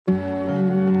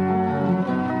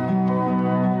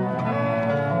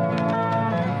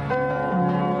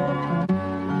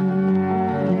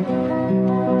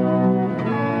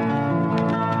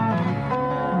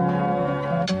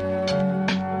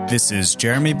This is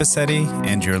Jeremy Bassetti,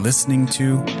 and you're listening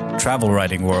to Travel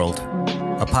Writing World,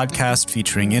 a podcast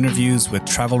featuring interviews with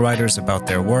travel writers about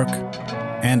their work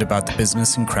and about the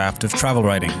business and craft of travel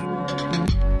writing.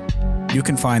 You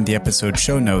can find the episode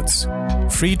show notes,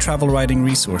 free travel writing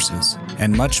resources,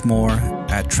 and much more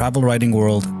at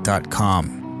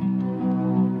travelwritingworld.com.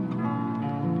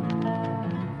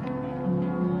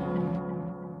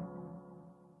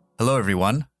 Hello,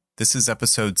 everyone. This is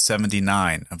episode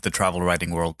 79 of the Travel Writing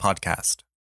World podcast.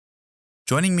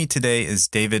 Joining me today is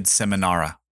David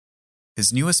Seminara.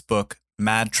 His newest book,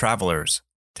 Mad Travelers,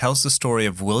 tells the story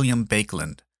of William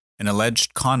Bakeland, an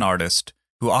alleged con artist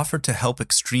who offered to help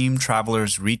extreme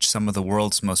travelers reach some of the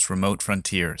world's most remote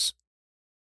frontiers.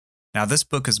 Now, this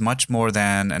book is much more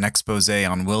than an expose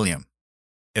on William.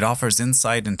 It offers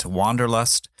insight into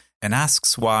wanderlust and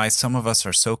asks why some of us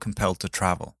are so compelled to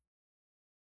travel.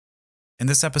 In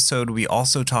this episode, we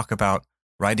also talk about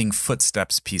writing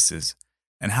footsteps pieces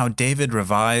and how David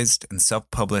revised and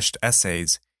self-published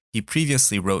essays he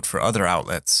previously wrote for other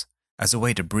outlets as a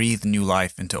way to breathe new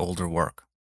life into older work.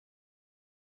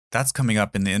 That's coming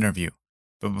up in the interview.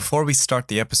 But before we start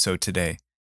the episode today,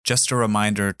 just a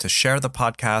reminder to share the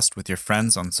podcast with your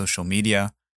friends on social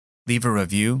media, leave a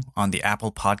review on the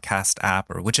Apple Podcast app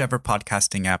or whichever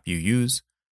podcasting app you use,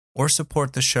 or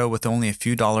support the show with only a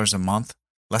few dollars a month,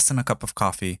 less than a cup of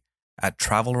coffee, at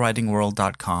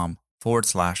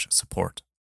travelwritingworld.com/support.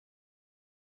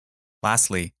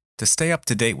 Lastly, to stay up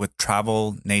to date with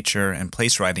travel, nature, and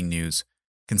place writing news,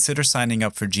 consider signing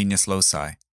up for Genius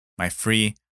Loci, my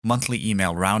free monthly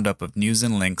email roundup of news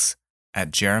and links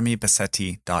at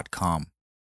jeremybassetti.com.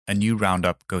 A new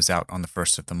roundup goes out on the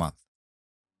first of the month.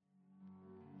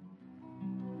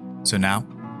 So now,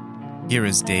 here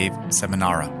is Dave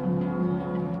Seminara.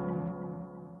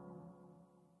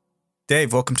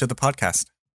 Dave, welcome to the podcast.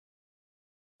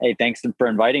 Hey, thanks for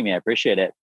inviting me. I appreciate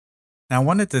it. Now, I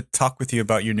wanted to talk with you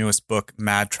about your newest book,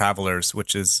 Mad Travelers,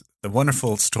 which is the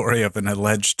wonderful story of an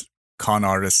alleged con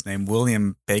artist named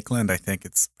William Bakeland, I think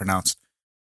it's pronounced,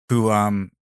 who,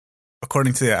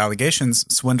 according to the allegations,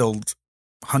 swindled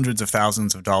hundreds of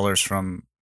thousands of dollars from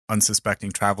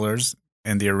unsuspecting travelers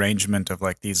in the arrangement of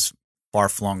like these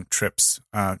far-flung trips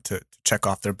to check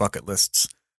off their bucket lists.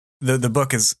 The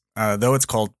book is, though it's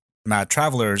called Mad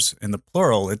Travelers in the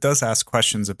plural, it does ask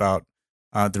questions about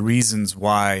the reasons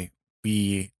why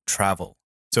we travel.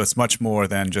 So it's much more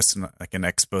than just an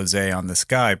expose on this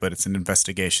guy, but it's an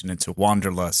investigation into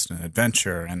wanderlust and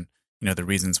adventure, and the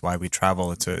reasons why we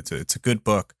travel. It's a good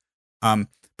book.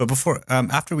 But before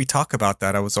after we talk about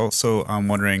that, I was also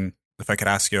wondering if I could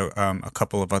ask you a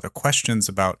couple of other questions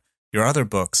about your other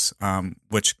books,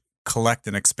 which collect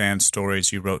and expand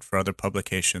stories you wrote for other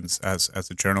publications as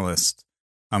a journalist.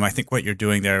 I think what you're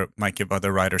doing there might give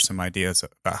other writers some ideas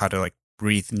about how to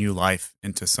breathe new life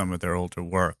into some of their older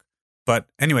work. But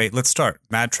anyway, let's start.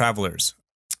 Mad Travelers.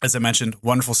 As I mentioned,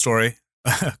 wonderful story.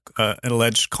 An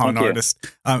alleged con artist.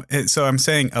 So I'm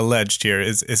saying alleged here.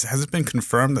 Has it been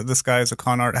confirmed that this guy is a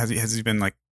con artist? Has he been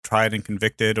tried and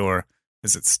convicted, or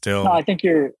is it still? No, I think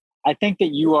that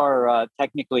you are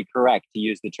technically correct to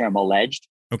use the term alleged.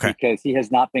 Okay. Because he has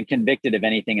not been convicted of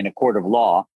anything in a court of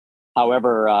law.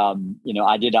 However,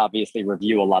 I did obviously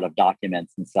review a lot of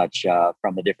documents and such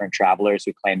from the different travelers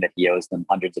who claim that he owes them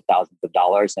hundreds of thousands of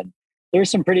dollars. And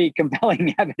there's some pretty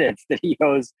compelling evidence that he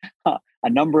owes a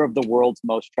number of the world's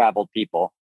most traveled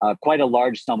people quite a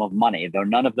large sum of money, though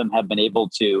none of them have been able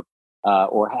to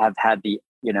or have had the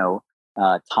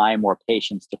time or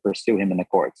patience to pursue him in the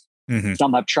courts. Mm-hmm.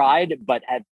 Some have tried, but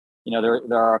there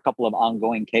are a couple of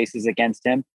ongoing cases against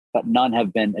him, but none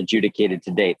have been adjudicated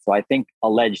to date. So I think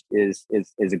alleged is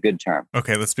a good term.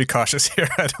 Okay, let's be cautious here.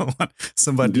 I don't want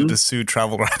somebody to sue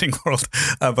Travel Writing World.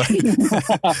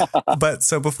 But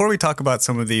so before we talk about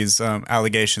some of these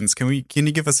allegations, can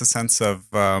you give us a sense of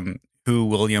who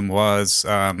William was?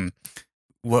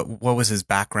 What was his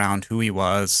background? Who he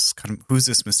was? Who's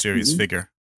this mysterious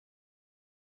figure?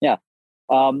 Yeah.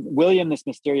 William, this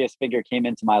mysterious figure, came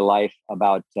into my life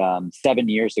about 7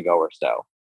 years ago or so.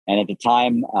 And at the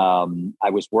time, I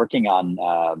was working on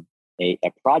a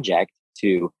project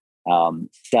to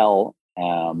sell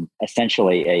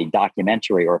essentially a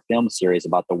documentary or film series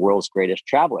about the world's greatest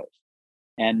travelers.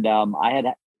 And I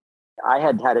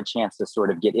had a chance to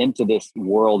sort of get into this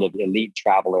world of elite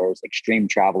travelers, extreme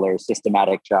travelers,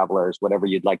 systematic travelers, whatever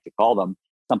you'd like to call them.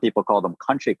 Some people call them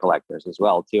country collectors as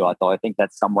well, too. Although I think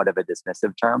that's somewhat of a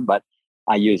dismissive term, but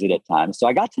I use it at times. So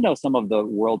I got to know some of the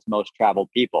world's most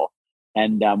traveled people.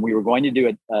 And we were going to do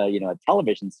a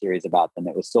television series about them.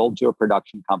 It was sold to a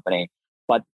production company,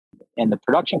 but and the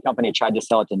production company tried to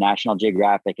sell it to National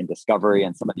Geographic and Discovery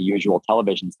and some of the usual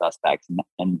television suspects.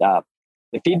 And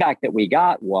the feedback that we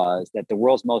got was that the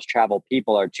world's most traveled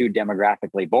people are too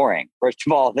demographically boring. First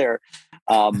of all, they're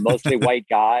mostly white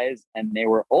guys, and they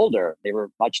were older. They were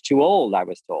much too old, I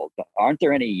was told. But aren't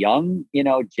there any young,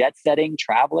 jet-setting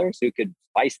travelers who could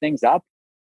spice things up?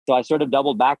 So I sort of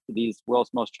doubled back to these world's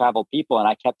most traveled people, and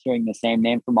I kept hearing the same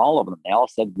name from all of them. They all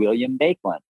said William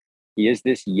Baekeland. He is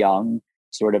this young,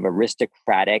 sort of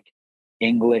aristocratic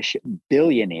English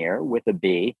billionaire with a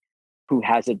B, who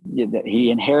he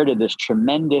inherited this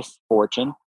tremendous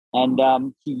fortune,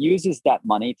 and he uses that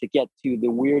money to get to the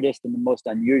weirdest and the most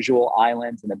unusual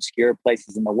islands and obscure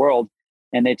places in the world.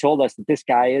 And they told us that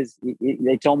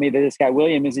they told me that this guy,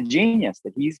 William, is a genius,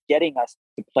 that he's getting us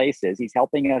to places, he's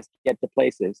helping us get to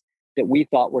places that we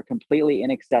thought were completely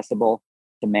inaccessible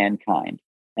to mankind.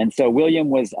 And so William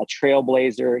was a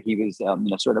trailblazer. He was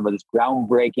sort of this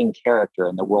groundbreaking character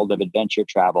in the world of adventure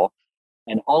travel.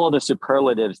 And all of the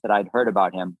superlatives that I'd heard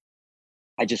about him,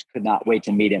 I just could not wait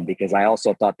to meet him, because I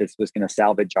also thought this was going to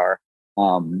salvage our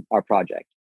project.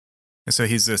 So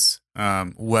he's this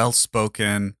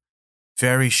well-spoken,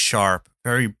 very sharp,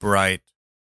 very bright,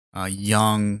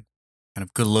 young, kind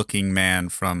of good-looking man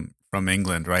from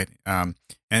England, right? And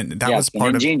that was part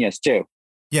of ingenious too.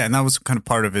 Yeah, and that was kind of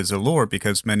part of his allure,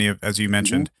 because many of, as you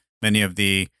mentioned, many of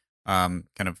the kind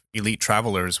of elite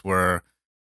travelers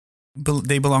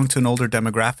they belong to an older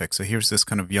demographic. So here's this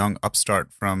kind of young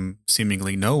upstart from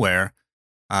seemingly nowhere,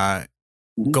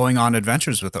 going on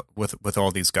adventures with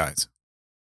all these guys.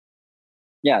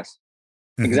 Yes,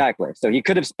 exactly. So he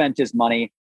could have spent his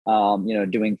money,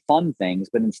 doing fun things,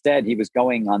 but instead he was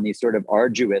going on these sort of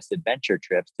arduous adventure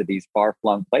trips to these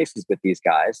far-flung places with these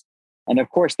guys. And of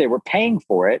course, they were paying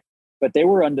for it, but they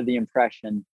were under the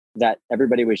impression that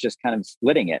everybody was just kind of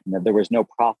splitting it and that there was no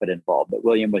profit involved, that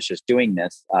William was just doing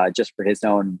this just for his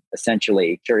own,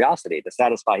 essentially, curiosity, to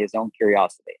satisfy his own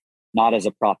curiosity, not as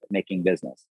a profit-making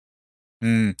business.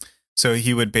 So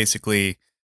he would basically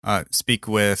speak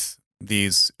with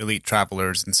these elite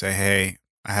travelers and say, hey,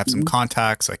 I have some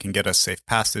contacts. I can get us safe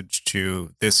passage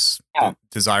to this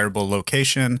desirable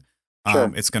location.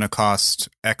 Sure. It's going to cost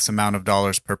X amount of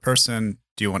dollars per person.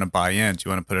 Do you want to buy in? Do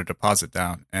you want to put a deposit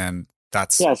down? And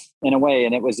that's... Yes, in a way.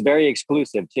 And it was very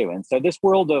exclusive too. And so this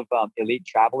world of elite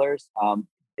travelers,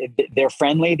 they're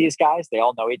friendly, these guys. They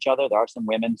all know each other. There are some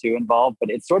women too involved, but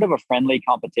it's sort of a friendly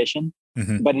competition.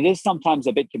 But it is sometimes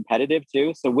a bit competitive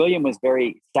too. So William was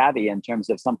very savvy in terms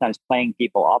of sometimes playing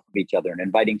people off of each other and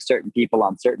inviting certain people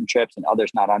on certain trips and others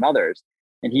not on others.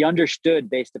 And he understood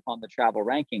based upon the travel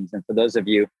rankings. And for those of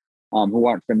you who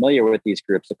aren't familiar with these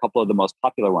groups, a couple of the most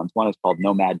popular ones, one is called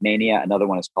Nomad Mania, another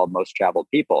one is called Most Traveled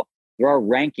People. There are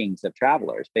rankings of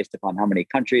travelers based upon how many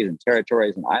countries and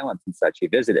territories and islands and such he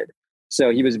visited. So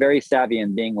he was very savvy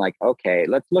in being like, okay,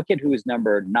 let's look at who's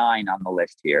number 9 on the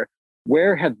list here.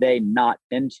 Where have they not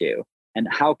been to? And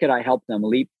how could I help them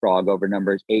leapfrog over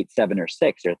numbers 8, 7, or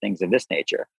 6, or things of this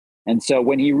nature? And so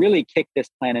when he really kicked this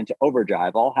plan into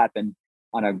overdrive, all happened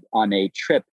on a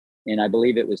trip in, I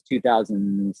believe it was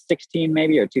 2016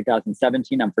 maybe, or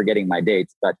 2017. I'm forgetting my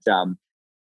dates, but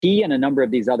he and a number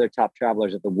of these other top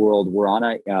travelers of the world were on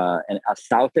a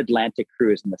South Atlantic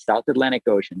cruise in the South Atlantic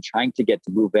Ocean, trying to get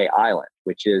to Bouvet Island,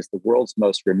 which is the world's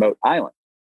most remote island.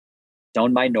 It's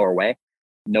owned by Norway.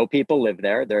 No people live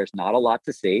there. There's not a lot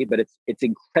to see, but it's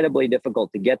incredibly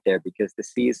difficult to get there because the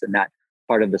seas in that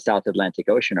part of the South Atlantic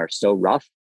Ocean are so rough.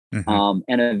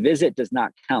 And a visit does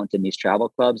not count in these travel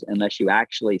clubs unless you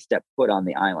actually step foot on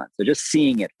the island. So just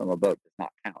seeing it from a boat does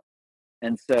not count.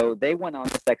 And so they went on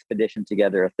this expedition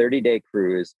together, a 30-day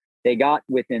cruise. They got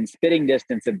within spitting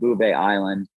distance of Bouvet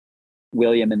Island,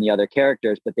 William and the other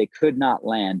characters, but they could not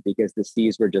land because the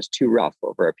seas were just too rough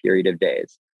over a period of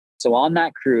days. So on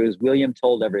that cruise, William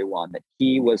told everyone that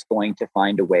he was going to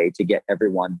find a way to get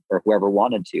everyone, or whoever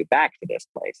wanted to, back to this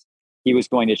place. He was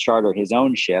going to charter his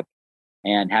own ship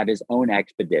and have his own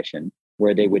expedition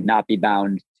where they would not be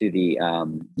bound to the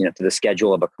to the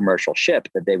schedule of a commercial ship,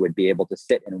 that they would be able to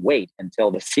sit and wait until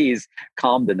the seas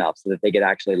calmed enough so that they could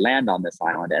actually land on this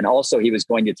island. And also he was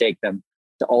going to take them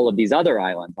to all of these other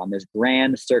islands on this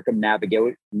grand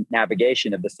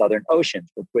circumnavigation of the Southern Oceans,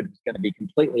 which was going to be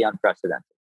completely unprecedented.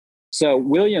 So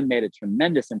William made a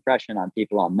tremendous impression on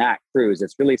people on that cruise.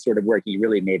 It's really sort of where he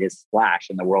really made his splash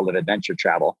in the world of adventure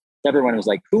travel. Everyone was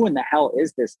like, who in the hell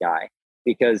is this guy?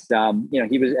 Because,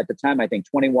 he was at the time, I think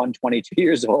 21, 22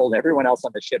 years old. Everyone else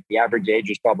on the ship, the average age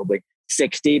was probably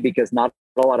 60, because not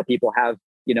a lot of people have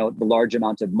the large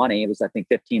amount of money. It was, I think,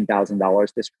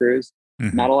 $15,000 this cruise.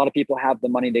 Mm-hmm. Not a lot of people have the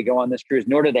money to go on this cruise,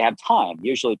 nor do they have time.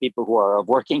 Usually people who are of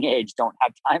working age don't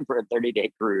have time for a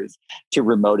 30-day cruise to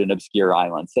remote and obscure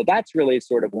islands. So that's really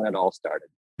sort of when it all started.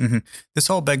 Mm-hmm. This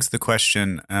all begs the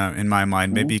question in my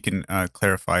mind. Maybe you can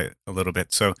clarify it a little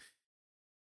bit. So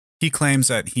he claims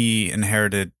that he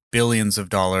inherited billions of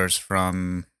dollars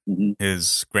from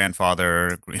his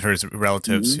grandfather, his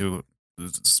relatives, who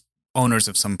was owners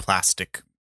of some plastic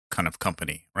kind of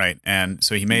company, right? And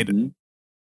so he made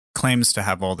claims to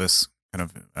have all this kind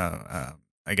of,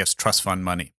 I guess, trust fund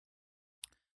money.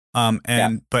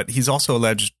 But he's also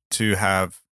alleged to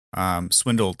have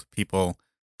swindled people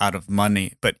out of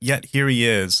money. But yet here he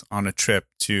is on a trip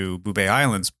to Bubé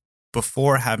Islands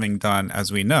before having done,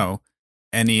 as we know,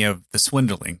 any of the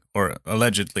swindling, or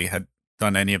allegedly had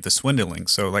done any of the swindling.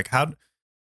 So like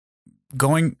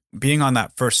being on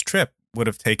that first trip would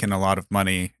have taken a lot of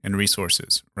money and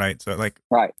resources, right? So like,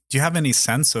 do you have any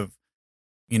sense of,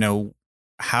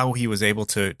 how he was able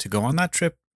to go on that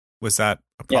trip? Was that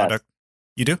a product?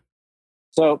 Yes. You do?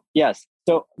 So, yes.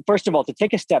 So first of all, to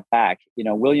take a step back,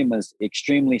 William was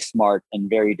extremely smart and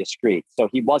very discreet. So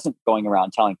he wasn't going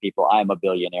around telling people, I'm a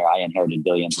billionaire, I inherited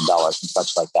billions of dollars and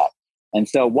such like that. And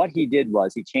so what he did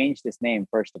was he changed his name,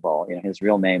 first of all. His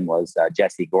real name was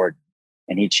Jesse Gordon,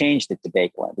 and he changed it to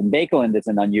Baekeland. And Baekeland is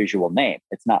an unusual name.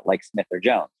 It's not like Smith or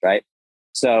Jones, right?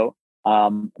 So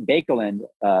Baekeland,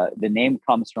 the name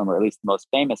comes from, or at least the most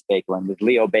famous Baekeland, was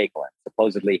Leo Baekeland,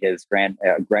 supposedly his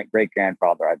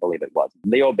great-grandfather, I believe it was.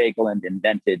 Leo Baekeland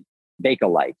invented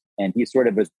Bakelite, and he sort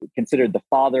of was considered the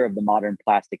father of the modern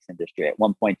plastics industry. At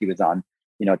one point, he was on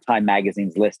Time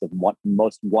Magazine's list of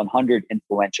most 100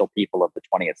 influential people of the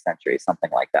 20th century, something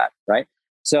like that, right?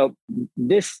 So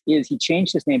he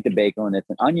changed his name to Baekeland. It's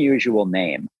an unusual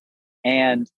name.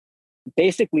 And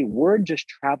basically word just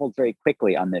traveled very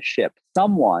quickly on this ship.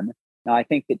 Now I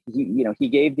think that he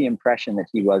gave the impression that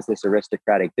he was this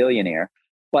aristocratic billionaire,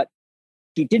 but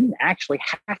he didn't actually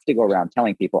have to go around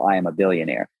telling people I am a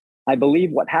billionaire. I believe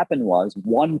what happened was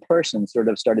one person sort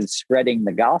of started spreading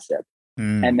the gossip.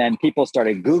 And then people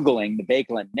started Googling the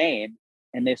Baekeland name,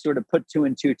 and they sort of put two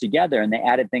and two together, and they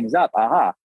added things up.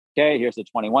 Aha. Okay, here's a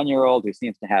 21-year-old who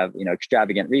seems to have,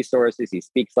 extravagant resources. He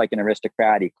speaks like an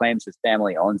aristocrat. He claims his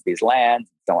family owns these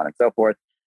lands, and so on and so forth.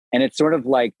 And it's sort of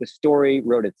like the story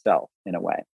wrote itself in a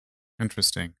way.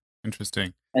 Interesting.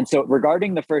 And so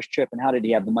regarding the first trip and how did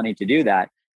he have the money to do that?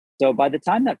 So by the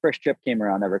time that first trip came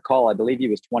around, I believe he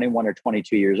was 21 or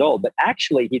 22 years old. But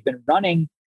actually, he'd been running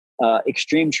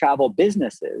extreme travel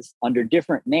businesses under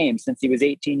different names since he was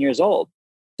 18 years old.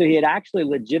 So he had actually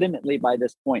legitimately, by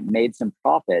this point, made some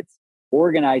profits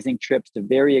organizing trips to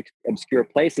very obscure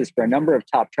places for a number of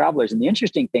top travelers. And the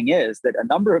interesting thing is that a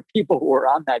number of people who were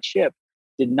on that ship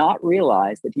did not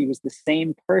realize that he was the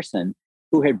same person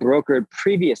who had brokered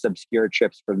previous obscure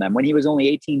trips for them when he was only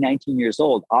 18, 19 years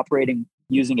old, operating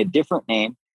using a different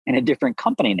name and a different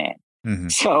company name. Mm-hmm.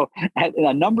 So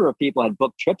a number of people had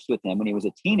booked trips with him when he was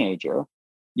a teenager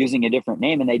using a different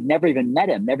name, and they'd never even met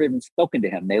him, never even spoken to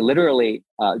him. They literally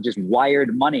just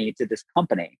wired money to this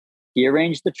company. He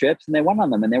arranged the trips and they went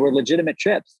on them, and they were legitimate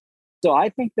trips. So I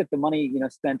think that the money,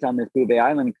 spent on this Bubé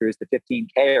Island cruise, the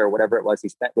 $15K or whatever it was he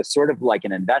spent, was sort of like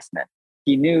an investment.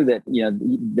 He knew that,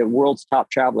 the world's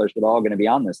top travelers were all going to be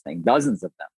on this thing, dozens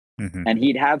of them. Mm-hmm. And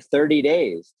he'd have 30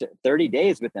 days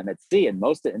with them at sea. And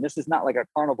this is not like a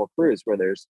Carnival cruise where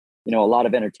there's, a lot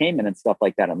of entertainment and stuff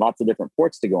like that and lots of different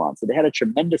ports to go on. So they had a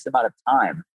tremendous amount of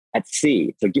time at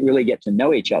sea to really get to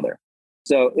know each other.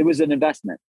 So it was an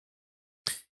investment.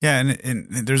 Yeah. And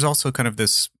there's also kind of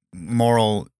this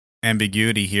moral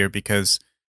ambiguity here because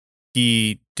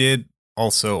he did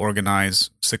also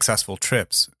organize successful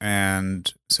trips.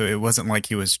 And so it wasn't like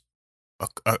he was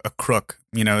a crook,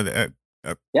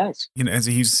 yes. As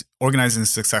he's organizing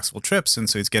successful trips, and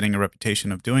so he's getting a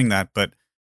reputation of doing that. But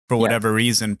for whatever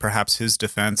reason, perhaps his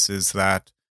defense is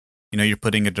that, you're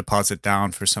putting a deposit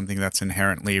down for something that's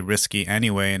inherently risky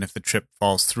anyway. And if the trip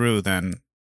falls through, then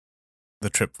the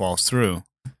trip falls through.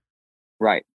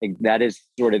 Right. That is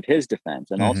sort of his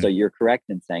defense. And also you're correct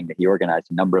in saying that he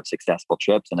organized a number of successful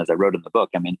trips. And as I wrote in the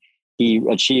book, he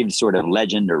achieved sort of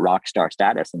legend or rock star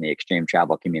status in the extreme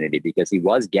travel community because he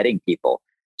was getting people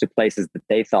to places that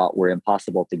they thought were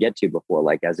impossible to get to before.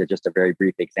 Like just a very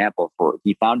brief example,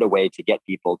 he found a way to get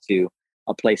people to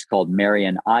a place called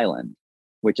Marion Island,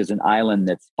 which is an island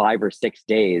that's 5 or 6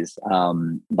 days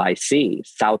by sea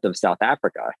south of South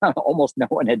Africa. Almost no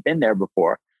one had been there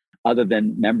before other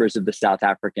than members of the South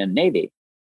African Navy.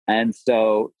 And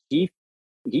so he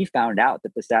found out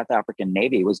that the South African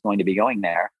Navy was going to be going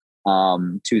there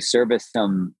to service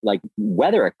some like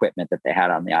weather equipment that they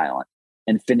had on the island,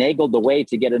 and finagled the way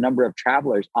to get a number of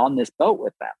travelers on this boat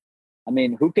with them. I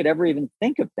mean, who could ever even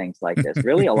think of things like this?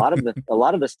 Really, a lot of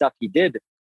the stuff he did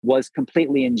was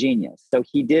completely ingenious. So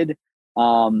he did,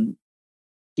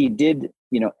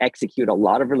 execute a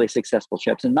lot of really successful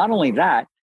ships. And not only that,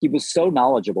 he was so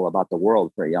knowledgeable about the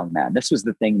world for a young man. This was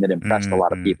the thing that impressed a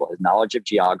lot of people, his knowledge of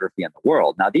geography and the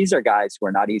world. Now, these are guys who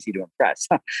are not easy to impress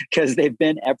because they've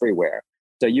been everywhere.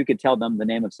 So you could tell them the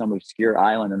name of some obscure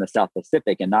island in the South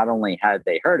Pacific, and not only had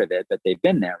they heard of it, but they've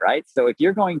been there, right? So if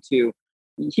you're going to,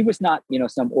 he was not,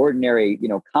 some ordinary,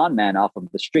 con man off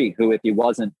of the street who, if he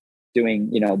wasn't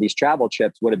doing, these travel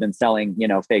trips, would have been selling,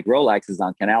 fake Rolexes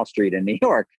on Canal Street in New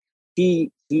York.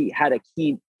 He had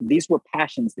these were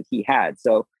passions that he had.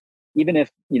 So even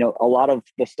if, a lot of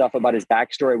the stuff about his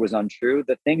backstory was untrue,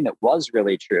 the thing that was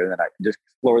really true, and I just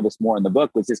explore this more in the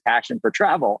book, was his passion for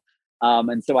travel.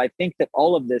 And so I think that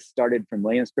all of this started from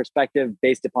William's perspective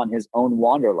based upon his own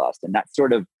wanderlust. And that's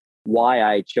sort of why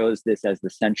I chose this as the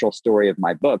central story of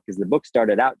my book, because the book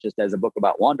started out just as a book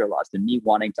about wanderlust and me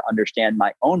wanting to understand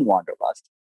my own wanderlust.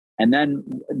 And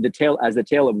then the tale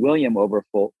of William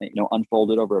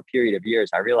unfolded over a period of years,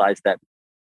 I realized that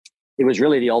it was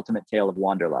really the ultimate tale of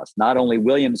wanderlust. Not only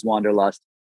William's wanderlust,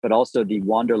 but also the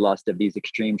wanderlust of these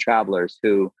extreme travelers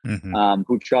who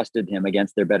trusted him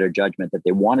against their better judgment, that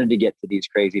they wanted to get to these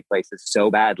crazy places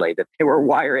so badly that they were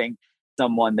wiring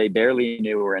someone they barely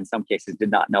knew, or in some cases did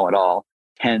not know at all,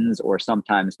 tens or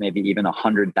sometimes maybe even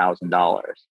 $100,000.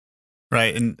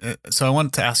 Right. And so I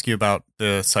wanted to ask you about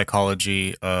the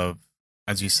psychology of,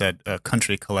 as you said,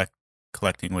 country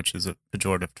collecting, which is a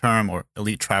pejorative term, or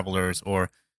elite travelers, or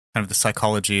kind of the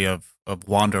psychology of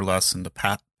wanderlust and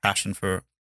the passion for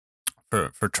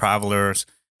travelers,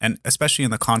 and especially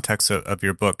in the context of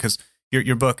your book, because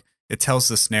your book, it tells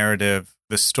this narrative,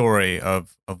 this story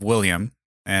of William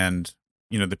and,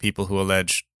 the people who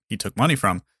allege he took money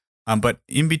from. But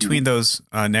in between those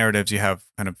narratives, you have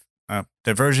kind of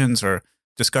diversions or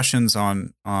discussions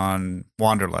on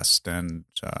wanderlust and,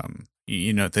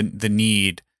 the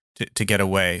need to get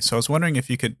away. So I was wondering if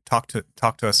you could talk to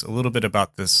us a little bit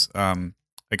about this, I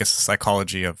guess, the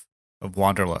psychology of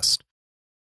wanderlust.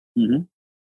 Mm-hmm.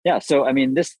 Yeah. So, I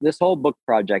mean, this whole book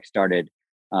project started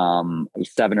 7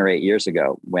 or 8 years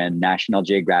ago when National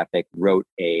Geographic wrote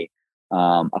a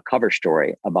cover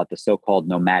story about the so-called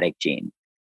nomadic gene.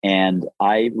 And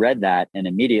I read that, and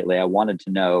immediately I wanted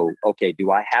to know, okay,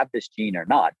 do I have this gene or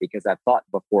not? Because I've thought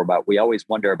before we always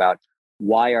wonder about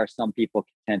why are some people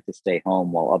content to stay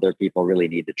home while other people really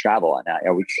need to travel. And I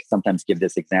always sometimes give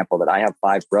this example that I have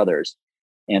 5 brothers.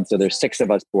 And so there's 6 of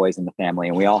us boys in the family,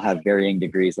 and we all have varying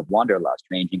degrees of wanderlust,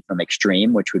 ranging from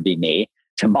extreme, which would be me,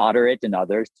 to moderate in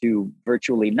others, to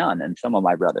virtually none in some of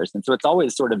my brothers. And so it's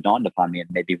always sort of dawned upon me and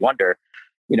made me wonder,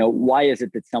 why is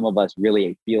it that some of us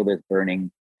really feel this burning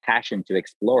passion to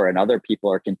explore, and other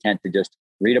people are content to just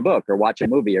read a book or watch a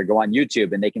movie or go on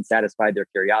YouTube, and they can satisfy their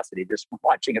curiosity just from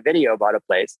watching a video about a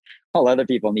place while other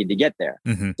people need to get there.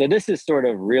 Mm-hmm. So this is sort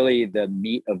of really the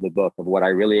meat of the book, of what I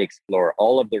really explore,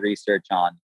 all of the research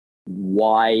on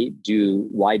why do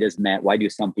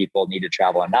some people need to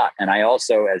travel or not. And I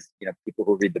also, as people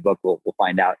who read the book will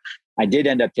find out, I did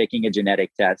end up taking a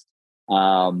genetic test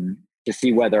to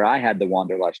see whether I had the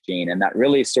wanderlust gene. And that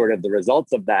really sort of, the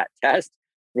results of that test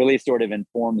really sort of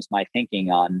informs my thinking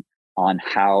on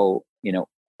how,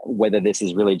 whether this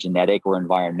is really genetic or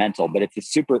environmental. But it's a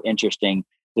super interesting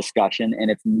discussion,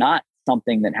 and it's not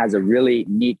something that has a really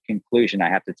neat conclusion. I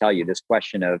have to tell you, this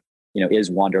question of,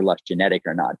 is wanderlust genetic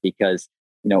or not? Because,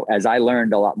 as I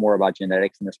learned a lot more about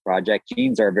genetics in this project,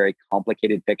 genes are a very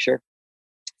complicated picture.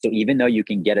 So even though you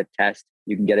can get a test,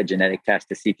 you can get a genetic test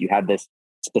to see if you have this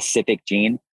specific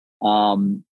gene,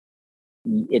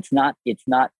 it's not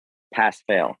pass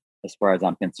fail as far as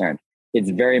I'm concerned. It's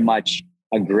very much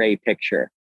a gray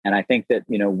picture. And I think that,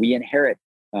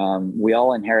 we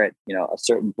all inherit, a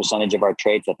certain percentage of our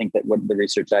traits. I think that what the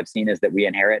research I've seen is that we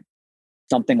inherit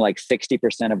something like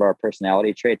 60% of our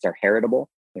personality traits are heritable.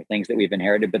 They're things that we've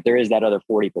inherited, but there is that other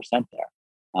 40%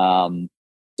 there.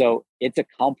 So it's a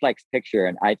complex picture,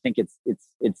 and I think it's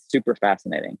super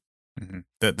fascinating. Mm-hmm.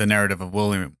 The narrative of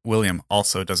William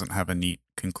also doesn't have a neat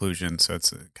conclusion, so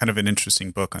it's kind of an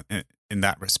interesting book in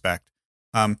that respect.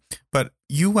 But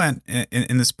you went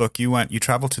in this book. You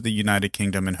traveled to the United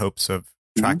Kingdom in hopes of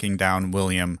tracking down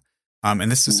William,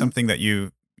 and this is something that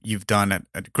you've done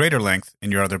at greater length in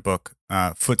your other book,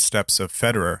 Footsteps of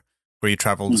Federer, where you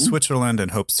traveled to Switzerland in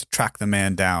hopes to track the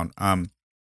man down.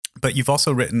 But you've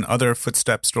also written other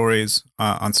footstep stories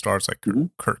on stars like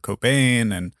Kurt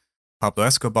Cobain and Pablo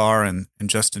Escobar and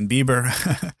Justin Bieber,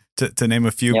 to name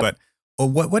a few. Yep. But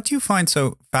what do you find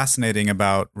so fascinating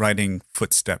about writing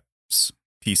footsteps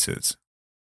pieces?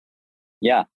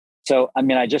 Yeah. So, I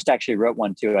mean, I just actually wrote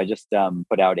one too. I just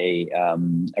put out a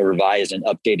revised and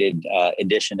updated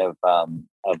edition of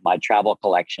my travel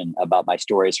collection about my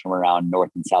stories from around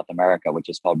North and South America, which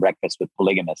is called Breakfast with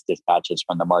Polygamists: Dispatches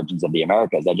from the Margins of the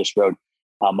Americas. I just wrote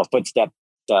a footstep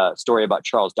story about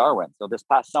Charles Darwin. So this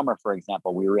past summer, for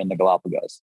example, we were in the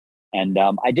Galapagos, and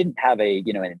I didn't have an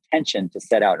intention to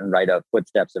set out and write a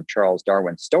footsteps of Charles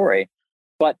Darwin's story.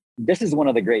 But this is one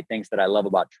of the great things that I love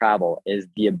about travel is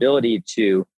the ability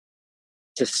to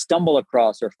stumble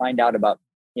across or find out about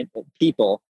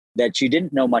people that you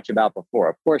didn't know much about before.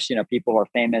 Of course, people who are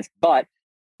famous, but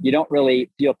you don't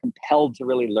really feel compelled to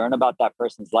really learn about that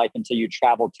person's life until you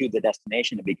travel to the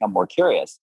destination and become more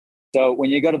curious. So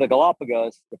when you go to the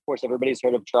Galapagos, of course, everybody's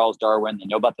heard of Charles Darwin. They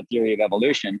know about the theory of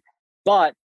evolution,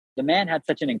 but the man had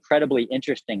such an incredibly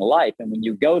interesting life. And when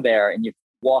you go there and you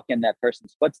walk in that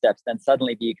person's footsteps, then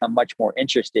suddenly you become much more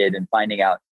interested in finding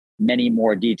out many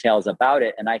more details about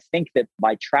it. And I think that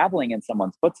by traveling in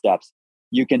someone's footsteps,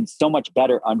 you can so much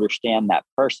better understand that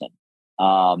person.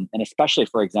 And especially,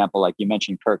 for example, like you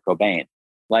mentioned, Kurt Cobain.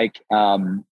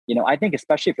 I think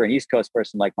especially for an East Coast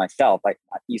person like myself, not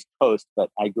East Coast,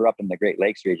 but I grew up in the Great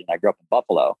Lakes region. I grew up in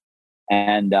Buffalo.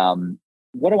 And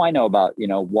what do I know about,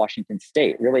 Washington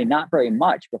State? Really not very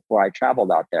much before I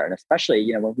traveled out there. And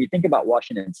especially, when we think about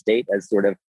Washington State as sort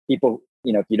of people,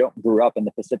 if you don't grow up in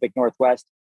the Pacific Northwest,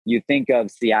 you think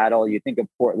of Seattle, you think of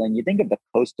Portland, you think of the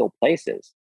coastal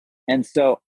places. And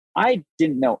so I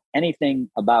didn't know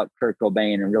anything about Kurt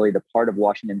Cobain and really the part of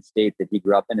Washington State that he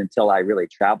grew up in until I really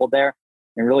traveled there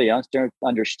and really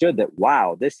understood that,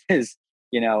 wow, this is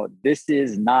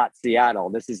not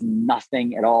Seattle. This is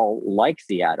nothing at all like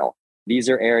Seattle. These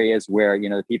are areas where,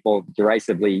 people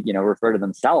derisively, refer to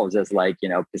themselves as like,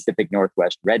 Pacific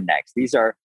Northwest rednecks. These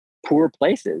are poor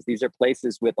places. These are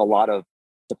places with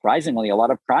surprisingly, a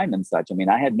lot of crime and such. I mean,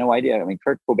 I had no idea. I mean,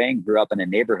 Kurt Cobain grew up in a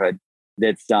neighborhood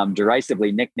that's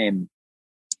derisively nicknamed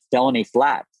Felony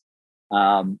Flats.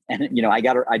 I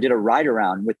did a ride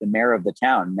around with the mayor of the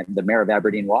town, the mayor of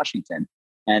Aberdeen, Washington.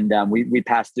 And we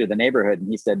passed through the neighborhood and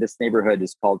he said, this neighborhood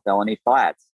is called Felony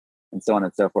Flats and so on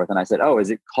and so forth. And I said, oh, is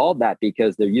it called that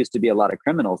because there used to be a lot of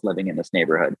criminals living in this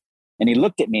neighborhood? And he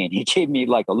looked at me and he gave me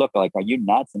like a look like, are you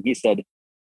nuts? And he said,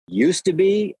 used to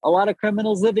be a lot of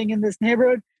criminals living in this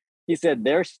neighborhood. He said,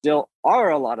 there still are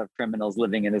a lot of criminals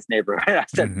living in this neighborhood. I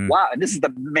said, wow. And this is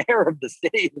the mayor of the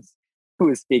city who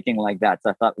is speaking like that.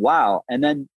 So I thought, wow. And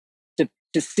then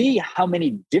to see how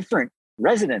many different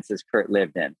residences Kurt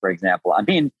lived in, for example. I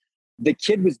mean, the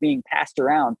kid was being passed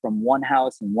around from one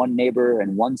house and one neighbor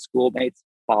and one schoolmate's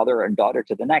father and daughter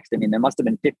to the next. I mean, there must have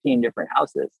been 15 different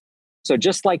houses. So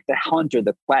just like the hunt or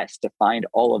the quest to find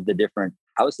all of the different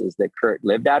houses that Kurt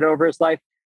lived at over his life,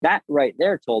 that right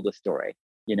there told a story,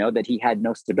 that he had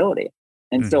no stability.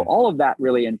 And so all of that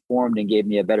really informed and gave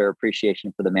me a better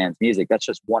appreciation for the man's music. That's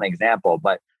just one example.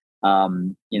 But,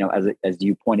 as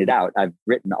you pointed out, I've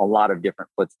written a lot of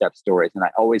different footstep stories, and I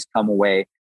always come away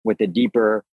with a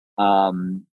deeper,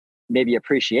 maybe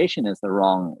appreciation is the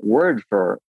wrong word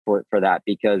for that,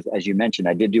 because as you mentioned,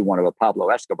 I did do one about Pablo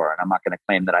Escobar, and I'm not going to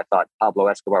claim that I thought Pablo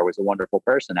Escobar was a wonderful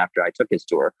person after I took his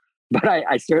tour, but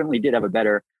I certainly did have a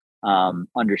better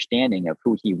understanding of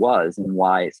who he was and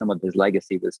why some of his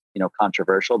legacy was,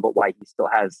 controversial, but why he still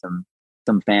has some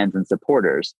fans and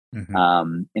supporters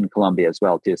in Colombia as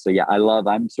well too. So yeah,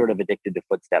 I'm sort of addicted to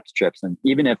footsteps trips, and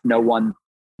even if no one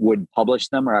would publish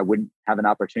them or I wouldn't have an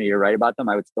opportunity to write about them,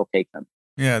 I would still take them.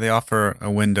 Yeah, they offer a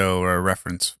window or a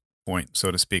reference point, so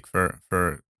to speak, for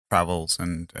travels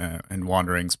and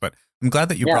wanderings. But I'm glad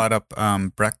that you brought up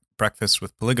Breakfast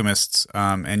with Polygamists,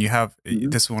 and you have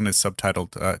this one is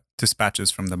subtitled Dispatches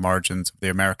from the Margins of the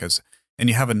Americas, and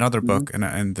you have another book,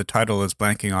 and the title is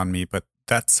blanking on me, but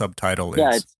that subtitle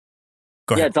is.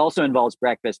 Go ahead. It also involves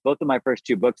breakfast. Both of my first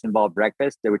two books involve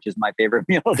breakfast, which is my favorite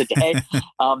meal of the day.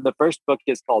 The first book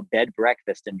is called Bed,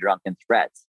 Breakfast, and Drunken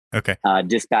Threats. Okay.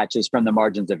 Dispatches from the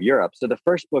Margins of Europe. So the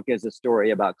first book is a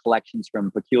story about collections from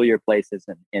peculiar places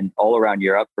in all around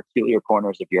Europe, peculiar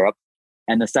corners of Europe.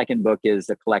 And the second book is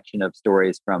a collection of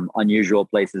stories from unusual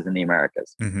places in the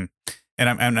Americas. Mm-hmm.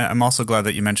 And I'm also glad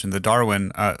that you mentioned the Darwin,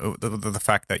 the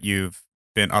fact that you've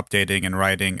been updating and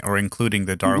writing or including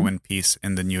the Darwin piece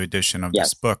in the new edition of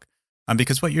this book.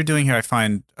 Because what you're doing here I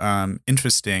find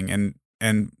interesting,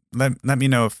 and let me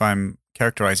know if I'm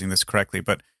characterizing this correctly,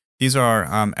 but these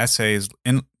are essays,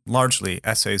 largely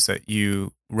essays that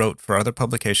you wrote for other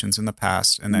publications in the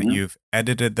past, and that you've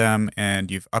edited them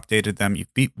and you've updated them,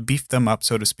 you've beefed them up,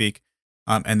 so to speak,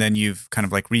 and then you've kind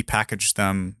of like repackaged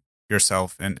them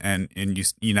yourself, and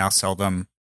you now sell them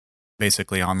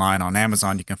basically online on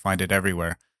Amazon. You can find it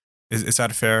everywhere. Is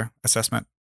that a fair assessment?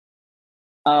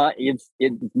 It's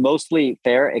mostly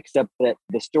fair, except that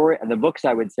the books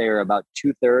I would say are about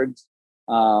 2/3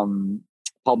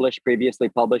 previously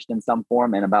published in some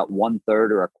form, and about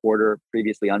 1/3 or a quarter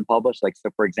previously unpublished. Like, so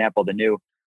for example, the new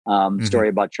story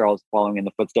about Charles, following in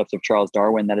the footsteps of Charles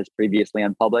Darwin, that is previously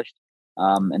unpublished.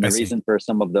 And the reason for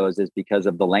some of those is because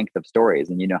of the length of stories,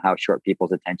 and you know how short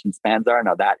people's attention spans are.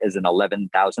 Now that is an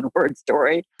 11,000 word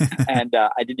story, and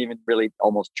I didn't even really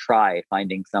almost try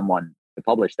finding someone to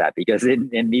publish that, because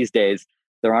in these days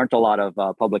there aren't a lot of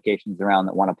publications around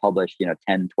that want to publish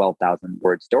 10, 12,000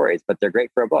 word stories, but they're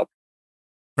great for a book.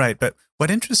 Right. But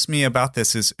what interests me about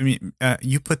this is, I mean,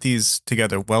 you put these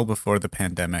together well before the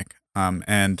pandemic.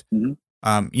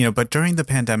 But during the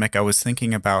pandemic, I was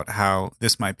thinking about how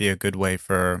this might be a good way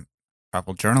for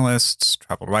travel journalists,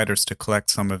 travel writers to collect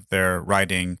some of their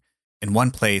writing in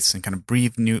one place and kind of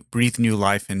breathe new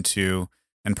life into,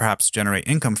 and perhaps generate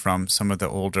income from some of the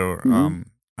older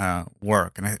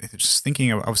work. And I was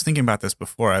thinking about this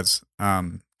before as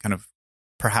kind of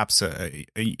perhaps a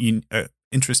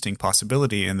interesting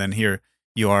possibility. And then here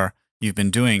you've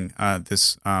been doing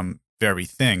this very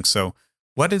thing. So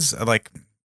what is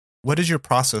your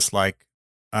process like?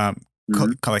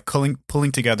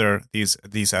 Pulling together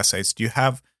these essays? Do you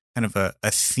have kind of a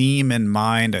theme in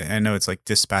mind? I know it's like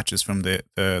dispatches from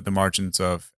the margins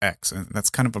of X, and that's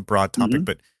kind of a broad topic.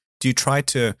 But do you try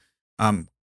to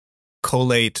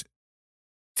collate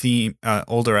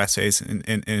older essays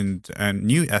and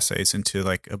new essays into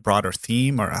like a broader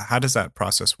theme, or how does that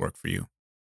process work for you?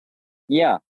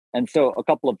 Yeah. And so a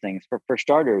couple of things. For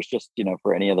starters, just,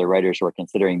 for any other writers who are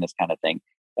considering this kind of thing,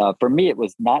 for me, it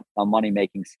was not a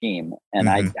money-making scheme, and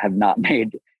I have not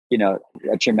made,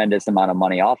 a tremendous amount of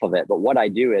money off of it. But what I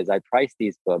do is I price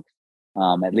these books,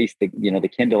 at least the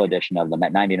Kindle edition of them,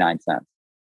 at 99 cents,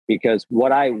 because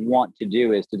what I want to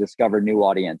do is to discover new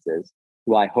audiences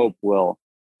who I hope will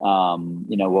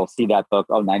see that book.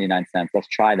 Oh, 99 cents. Let's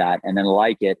try that. And then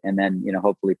like it. And then,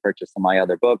 hopefully purchase some of my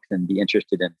other books and be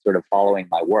interested in sort of following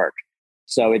my work.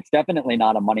 So it's definitely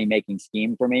not a money-making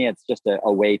scheme for me. It's just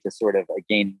a way to sort of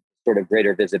gain sort of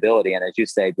greater visibility. And as you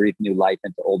say, breathe new life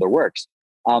into older works.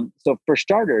 So for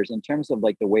starters, in terms of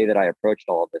like the way that I approached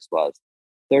all of this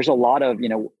there's a lot of,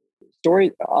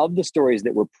 stories of the stories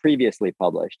that were previously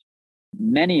published.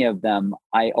 Many of them,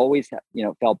 I always,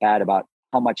 felt bad about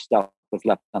how much stuff was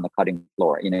left on the cutting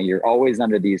floor. You're always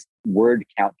under these word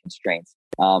count constraints.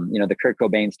 The Kurt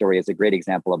Cobain story is a great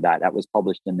example of that. That was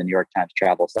published in the New York Times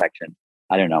travel section,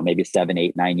 I don't know, maybe 7,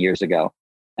 8, 9 years ago.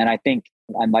 And I think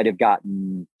I might have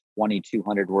gotten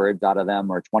 2,200 words out of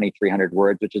them, or 2,300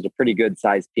 words, which is a pretty good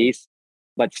sized piece.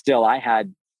 But still, I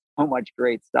had so much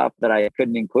great stuff that I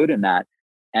couldn't include in that.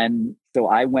 And so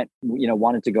I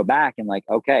wanted to go back and like,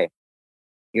 okay,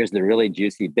 here's the really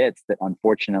juicy bits that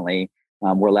unfortunately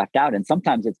were left out. And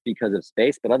sometimes it's because of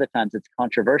space, but other times it's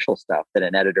controversial stuff that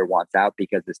an editor wants out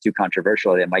because it's too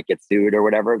controversial. They might get sued or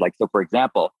whatever. Like, so for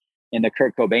example, in the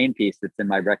Kurt Cobain piece that's in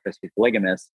my Breakfast with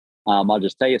Polygamists, I'll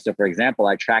just tell you. So for example,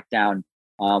 I tracked down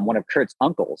one of Kurt's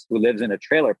uncles who lives in a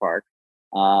trailer park,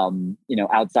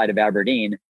 outside of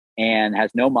Aberdeen, and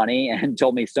has no money, and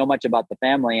told me so much about the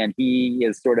family. And he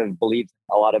is sort of believes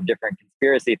a lot of different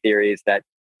conspiracy theories that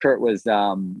Kurt was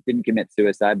didn't commit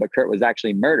suicide, but Kurt was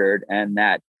actually murdered, and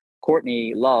that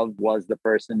Courtney Love was the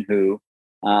person who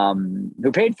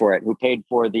paid for it, who paid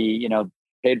for the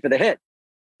hit.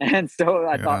 And so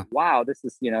I thought, wow, this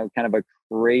is kind of a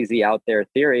crazy out there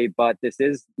theory, but this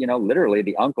is literally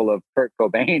the uncle of Kurt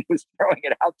Cobain who's throwing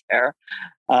it out there.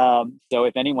 So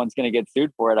if anyone's going to get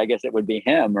sued for it, I guess it would be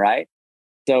him, right?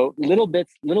 So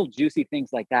little juicy things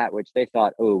like that, which they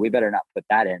thought, oh, we better not put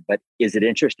that in. But is it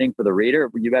interesting for the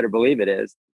reader? You better believe it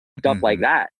is. Stuff like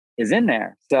that is in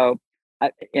there. So,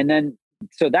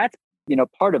 so that's,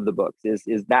 part of the books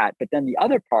is that. But then the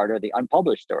other part are the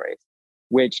unpublished stories,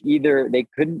 which either they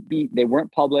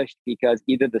weren't published because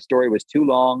either the story was too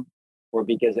long or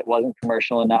because it wasn't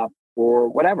commercial enough or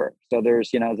whatever. So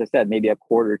there's, as I said, maybe a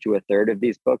quarter to a third of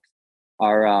these books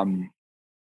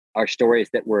are stories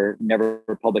that were never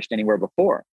published anywhere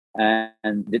before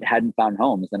and that hadn't found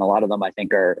homes. And a lot of them, I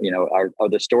think, are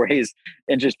the stories,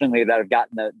 interestingly, that have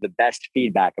gotten the best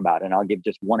feedback about it. And I'll give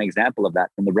just one example of that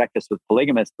from the Breakfast with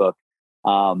Polygamists book.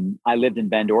 I lived in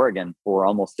Bend, Oregon for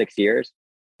almost 6 years.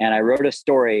 And I wrote a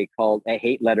story called A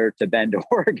Hate Letter to Bend,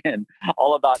 Oregon,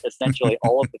 all about essentially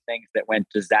all of the things that went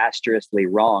disastrously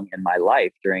wrong in my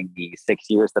life during the 6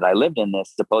 years that I lived in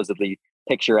this supposedly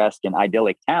picturesque and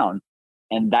idyllic town.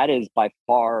 And that is by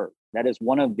far That is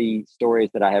one of the stories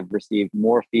that I have received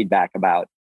more feedback about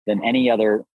than any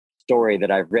other story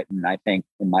that I've written, I think,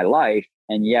 in my life.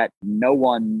 And yet no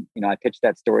one, I pitched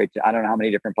that story to I don't know how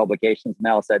many different publications, and they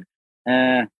all said,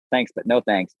 thanks, but no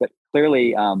thanks. But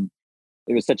clearly,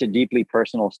 it was such a deeply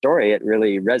personal story. It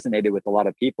really resonated with a lot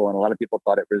of people, and a lot of people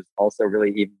thought it was also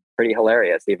really even pretty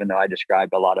hilarious, even though I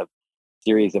described a lot of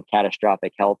series of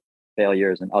catastrophic health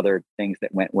failures and other things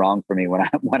that went wrong for me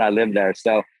when I lived there.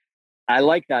 So I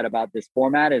like that about this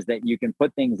format, is that you can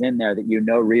put things in there that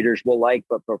readers will like,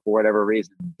 but for whatever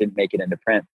reason didn't make it into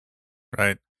print.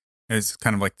 Right. It's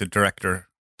kind of like the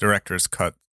director's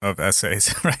cut of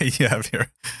essays, right? You have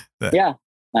here. Yeah.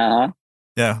 Uh-huh.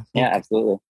 Yeah. Yeah,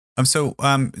 absolutely. So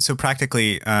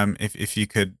practically, if you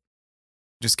could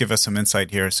just give us some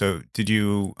insight here. So did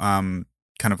you kind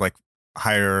of like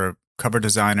hire cover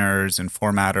designers and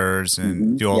formatters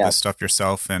and do all this stuff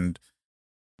yourself and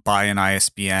buy an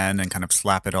ISBN and kind of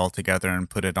slap it all together and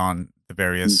put it on the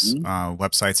various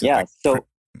websites? Yeah. So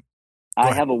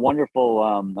I have a wonderful,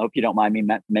 I hope you don't mind me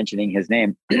mentioning his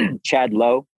name. Chad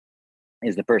Lowe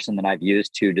is the person that I've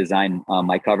used to design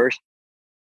my covers.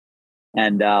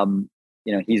 And,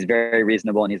 he's very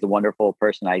reasonable and he's a wonderful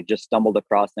person. I just stumbled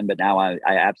across him, but now I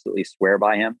absolutely swear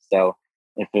by him. So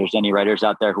if there's any writers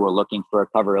out there who are looking for a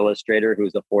cover illustrator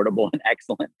who's affordable and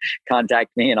excellent,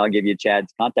 contact me and I'll give you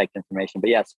Chad's contact information.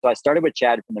 But yes, so I started with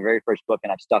Chad from the very first book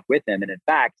and I've stuck with him. And in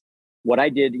fact, what I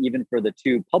did even for the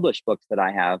 2 published books that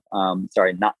I have,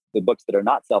 not the books that are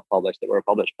not self-published, that were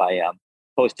published by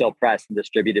Post Hill Press and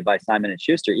distributed by Simon &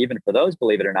 Schuster, even for those,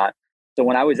 believe it or not. So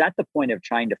when I was at the point of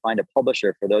trying to find a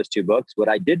publisher for those 2 books, what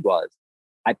I did was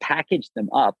I packaged them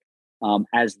up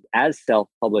as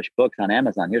self-published books on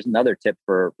Amazon. Here's another tip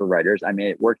for writers. I mean,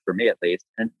 it worked for me at least.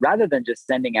 And rather than just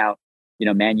sending out,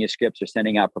 manuscripts or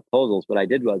sending out proposals, what I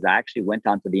did was I actually went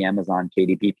onto the Amazon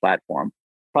KDP platform.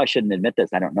 Probably shouldn't admit this.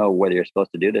 I don't know whether you're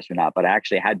supposed to do this or not, but I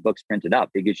actually had books printed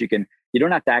up, because you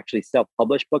don't have to actually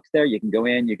self-publish books there. You can go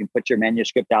in, you can put your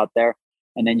manuscript out there,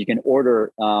 and then you can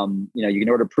order, you can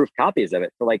order proof copies of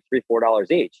it for like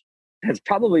 $3-4 each. That's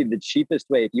probably the cheapest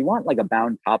way. If you want like a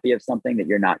bound copy of something that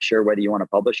you're not sure whether you want to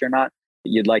publish or not,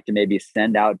 that you'd like to maybe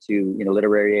send out to,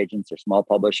 literary agents or small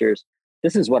publishers,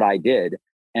 this is what I did.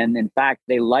 And in fact,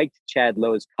 they liked Chad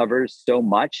Lowe's covers so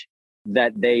much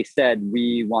that they said,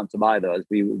 we want to buy those.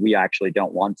 We actually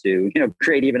don't want to,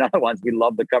 create even other ones. We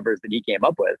love the covers that he came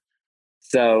up with.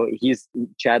 So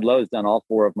Chad Lowe's done all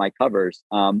 4 of my covers.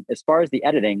 As far as the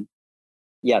editing,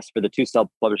 yes, for the 2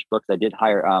 self-published books, I did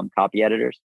hire copy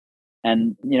editors.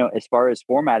 And, as far as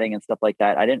formatting and stuff like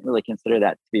that, I didn't really consider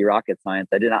that to be rocket science.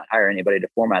 I did not hire anybody to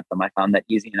format them. I found that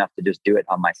easy enough to just do it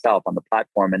on myself on the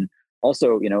platform. And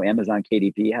also, Amazon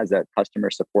KDP has a customer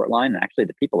support line. And actually,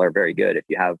 the people are very good. If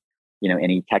you have,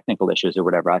 any technical issues or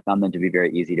whatever, I found them to be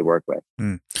very easy to work with.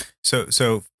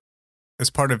 So as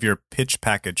part of your pitch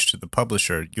package to the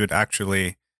publisher, you would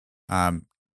actually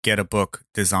get a book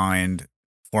designed,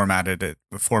 formatted,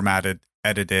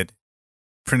 edited,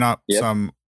 print out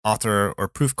some author or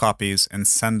proof copies, and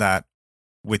send that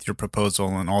with your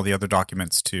proposal and all the other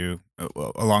documents to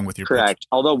along with your correct. Pitch.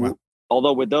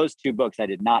 Although with those 2 books, I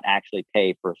did not actually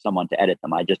pay for someone to edit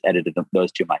them. I just edited those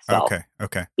 2 myself.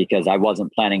 Okay. Because I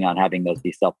wasn't planning on having those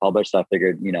be self-published. So I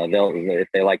figured, if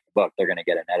they like the book, they're going to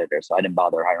get an editor. So I didn't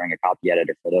bother hiring a copy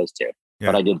editor for those 2,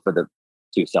 but I did for the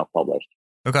 2 self-published.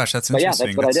 Oh gosh, that's interesting.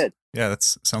 Yeah, that's what I did. Yeah, that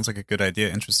sounds like a good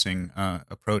idea. Interesting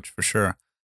approach for sure.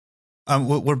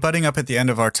 We're butting up at the end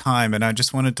of our time, and I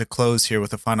just wanted to close here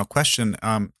with a final question.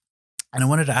 And I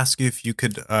wanted to ask you if you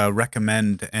could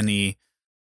recommend any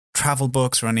travel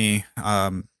books or any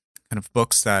kind of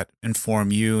books that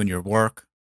inform you and your work.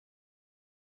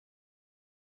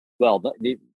 Well,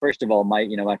 first of all, my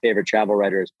favorite travel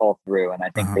writer is Paul Theroux, and I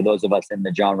think for those of us in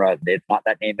the genre,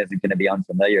 that name isn't going to be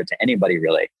unfamiliar to anybody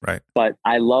really. Right. But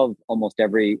I love almost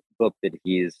every book that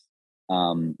he's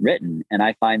written, and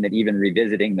I find that even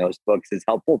revisiting those books is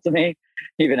helpful to me,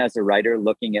 even as a writer,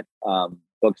 looking at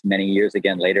books many years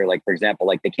again later. Like, for example,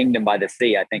 like The Kingdom by the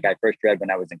Sea, I think I first read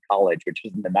when I was in college, which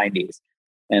was in the 90s.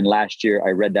 And last year I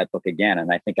read that book again,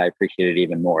 and I think I appreciate it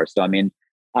even more. So, I mean,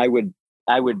 I would,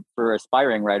 for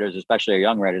aspiring writers, especially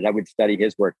young writers, I would study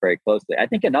his work very closely. I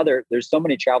think there's so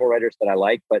many travel writers that I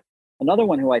like, but another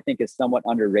one who I think is somewhat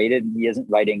underrated, he isn't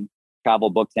writing travel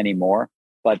books anymore,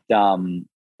 but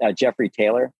Jeffrey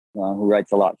Taylor, who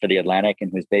writes a lot for The Atlantic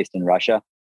and who's based in Russia.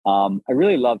 I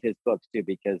really love his books too,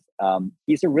 because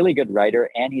he's a really good writer,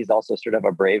 and he's also sort of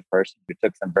a brave person who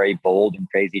took some very bold and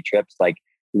crazy trips. Like,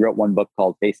 he wrote one book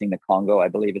called Facing the Congo, I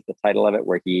believe is the title of it,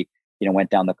 where he, went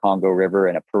down the Congo River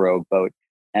in a pirogue boat.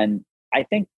 And I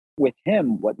think with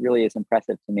him, what really is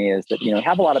impressive to me is that,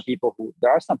 have a lot of people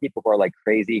there are some people who are like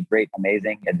crazy, great,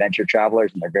 amazing adventure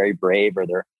travelers, and they're very brave, or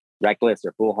they're reckless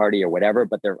or foolhardy or whatever,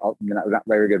 but they're not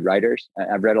very good writers.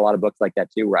 I've read a lot of books like that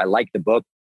too, where I like the book,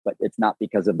 but it's not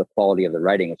because of the quality of the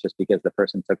writing. It's just because the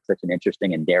person took such an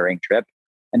interesting and daring trip.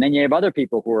 And then you have other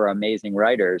people who are amazing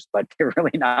writers, but they're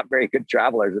really not very good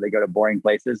travelers, or they go to boring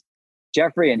places.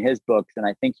 Jeffrey, in his books, and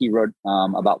I think he wrote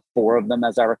about 4 of them,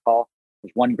 as I recall.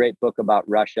 There's one great book about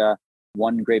Russia,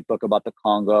 one great book about the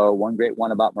Congo, one great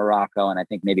one about Morocco, and I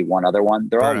think maybe one other one.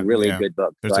 They're all really good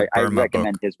books. So I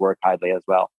recommend his work highly as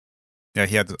well. Yeah,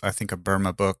 he had, I think, a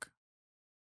Burma book.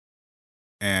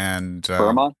 And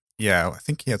Burma? Yeah, I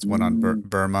think he has one on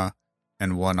Burma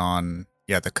and one on,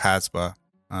 the Kasbah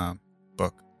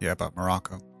book, about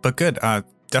Morocco. But good.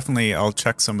 Definitely, I'll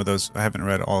check some of those. I haven't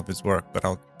read all of his work, but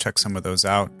I'll check some of those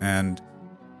out. And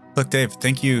look, Dave,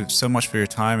 thank you so much for your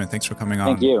time, and thanks for coming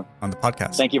on the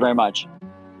podcast. Thank you very much.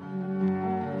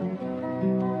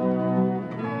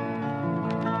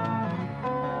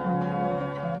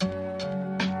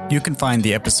 You can find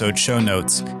the episode show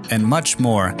notes and much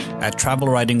more at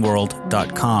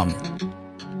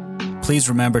travelwritingworld.com. Please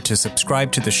remember to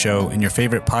subscribe to the show in your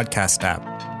favorite podcast app.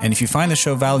 And if you find the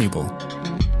show valuable,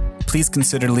 please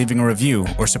consider leaving a review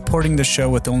or supporting the show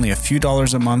with only a few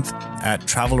dollars a month at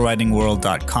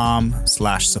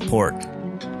travelwritingworld.com/support.